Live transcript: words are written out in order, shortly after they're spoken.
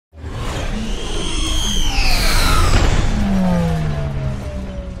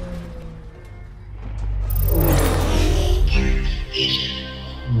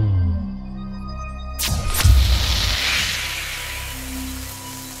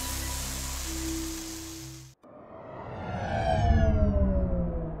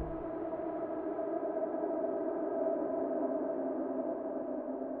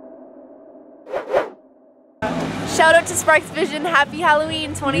Shout out to Sparxx Vizion. Happy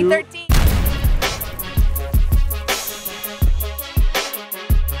Halloween 2013.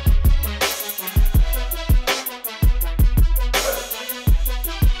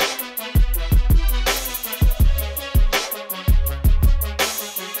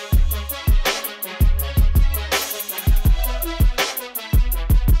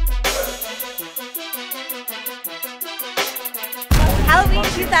 Halloween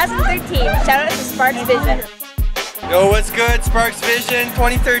 2013. Shout out to Sparxx Vizion. Yo, what's good? Sparxx Vizion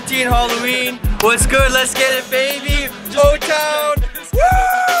 2013 Halloween. What's good? Let's get it, baby. O-Town.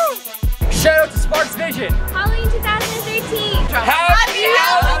 Woo! Shout out to Sparxx Vizion. Halloween 2013. Happy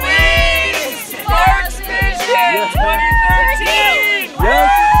Halloween, Sparxx Vizion 2013.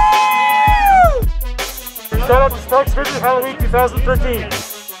 Yes. Shout out to Sparxx Vizion Halloween 2013.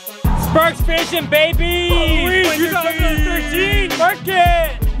 Sparxx Vizion, baby. Halloween 2013. Mark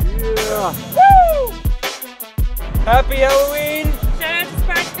it. Yeah. Woo! Happy Halloween. Shout out to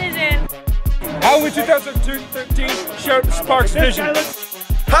Sparxx Vizion. Halloween 2013. Shout out to Sparxx Vizion.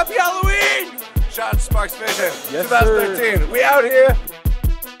 Happy Halloween! Shout out to Sparxx Vizion Yes, 2013. sir. We out here.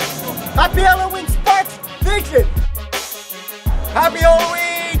 Happy Halloween, Sparxx Vizion! Happy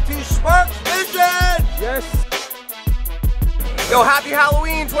Halloween to Sparxx Vizion! Yes. Yo, happy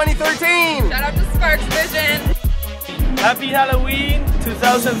Halloween 2013! Shout out to Sparxx Vizion. Happy Halloween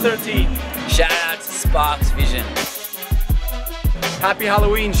 2013. Shout out to Sparxx Vizion. Happy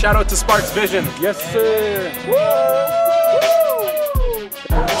Halloween, shout out to Sparxx Vizion. Yes, sir.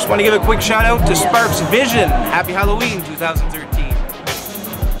 Just want to give a quick shout out to Sparxx Vizion. Happy Halloween 2013.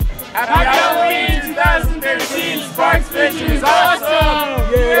 Happy Halloween 2013. Sparxx Vizion is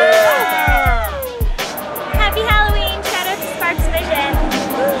awesome. Yeah. Happy Halloween. Shout out to Sparxx Vizion.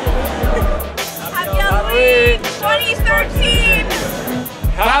 Happy Halloween 2013.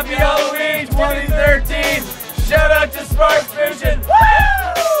 Happy Halloween 2013. Shout out to Sparxx Vizion.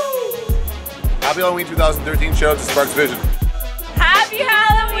 Happy Halloween 2013, shout out to Sparxx Vizion.